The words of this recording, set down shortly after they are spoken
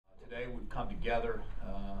Today we've come together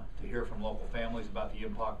to hear from local families about the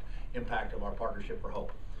impact of our Partnership for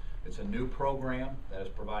Hope. It's a new program that is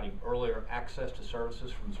providing earlier access to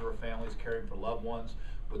services for Missouri families caring for loved ones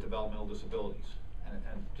with developmental disabilities.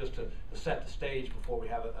 And just to set the stage before we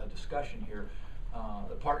have a discussion here,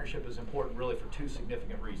 the partnership is important really for two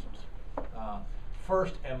significant reasons.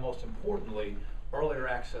 First and most importantly, earlier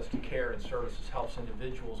access to care and services helps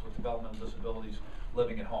individuals with developmental disabilities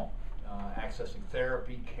living at home. Accessing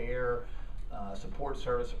therapy, care, support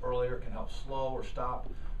service earlier can help slow or stop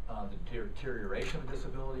the deterioration of a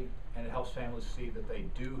disability, and it helps families see that they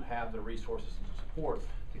do have the resources and support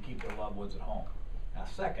to keep their loved ones at home. Now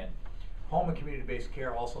second, home and community-based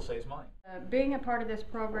care also saves money. Being a part of this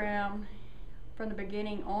program from the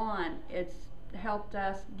beginning on, it's helped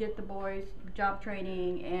us get the boys job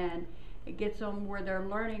training, and it gets them where they're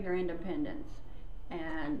learning their independence.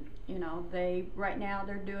 And you know, right now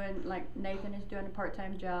they're doing, like Nathan is doing a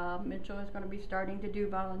part-time job, Mitchell is going to be starting to do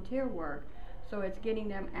volunteer work. So it's getting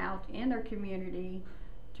them out in their community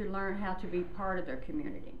to learn how to be part of their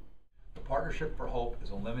community. The Partnership for Hope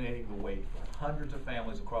is eliminating the wait for hundreds of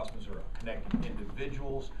families across Missouri, connecting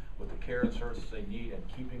individuals with the care and services they need, and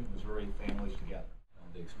keeping Missouri families together.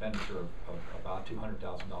 The expenditure of about $200,000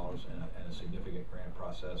 and a significant grant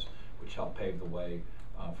process, which helped pave the way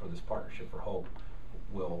for this Partnership for Hope,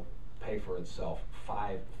 will pay for itself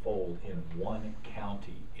fivefold in one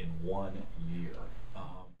county in 1 year.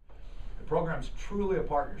 The program is truly a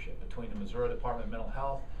partnership between the Missouri Department of Mental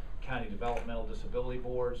Health, County Developmental Disability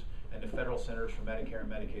Boards, and the Federal Centers for Medicare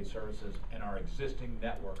and Medicaid Services, and our existing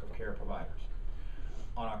network of care providers.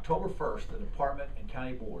 On October 1st, the department and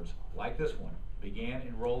county boards, like this one, began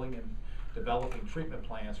enrolling in developing treatment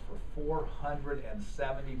plans for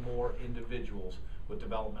 470 more individuals with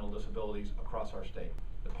developmental disabilities across our state.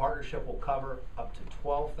 The partnership will cover up to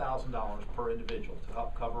 $12,000 per individual to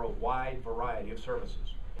help cover a wide variety of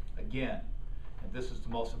services. Again, and this is the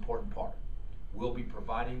most important part, we'll be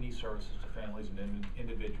providing these services to families and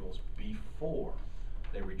individuals before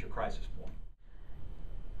they reach a crisis point.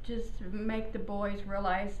 Just to make the boys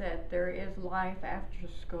realize that there is life after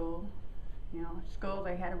school. You know, at school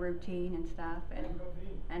they had a routine and stuff,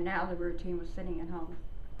 and now the routine was sitting at home.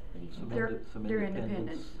 They're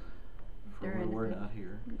independent. For when we're not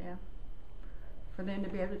here. Yeah. For them to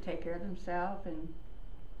be able to take care of themselves, and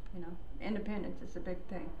you know, independence is a big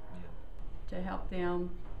thing. Yeah. To help them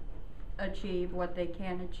achieve what they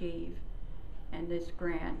can achieve, and this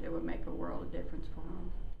grant, it would make a world of difference for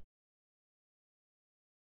them.